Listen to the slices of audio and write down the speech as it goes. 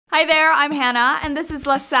Hi there, I'm Hannah, and this is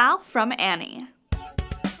Salle from Annie.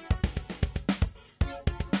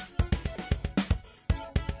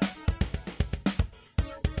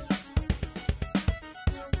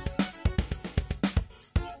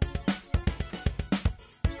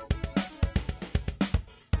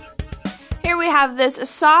 Here we have this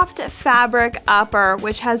soft fabric upper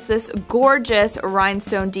which has this gorgeous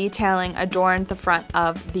rhinestone detailing adorned the front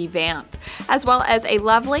of the vamp, as well as a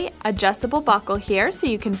lovely adjustable buckle here so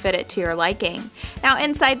you can fit it to your liking. Now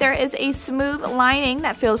inside there is a smooth lining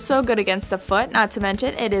that feels so good against the foot, not to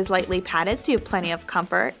mention it is lightly padded so you have plenty of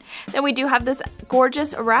comfort. Then we do have this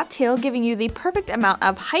gorgeous wrapped heel giving you the perfect amount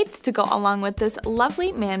of height to go along with this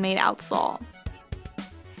lovely man-made outsole.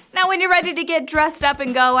 Now when you're ready to get dressed up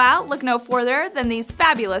and go out, look no further than these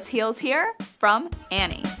fabulous heels here from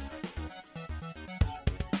Annie.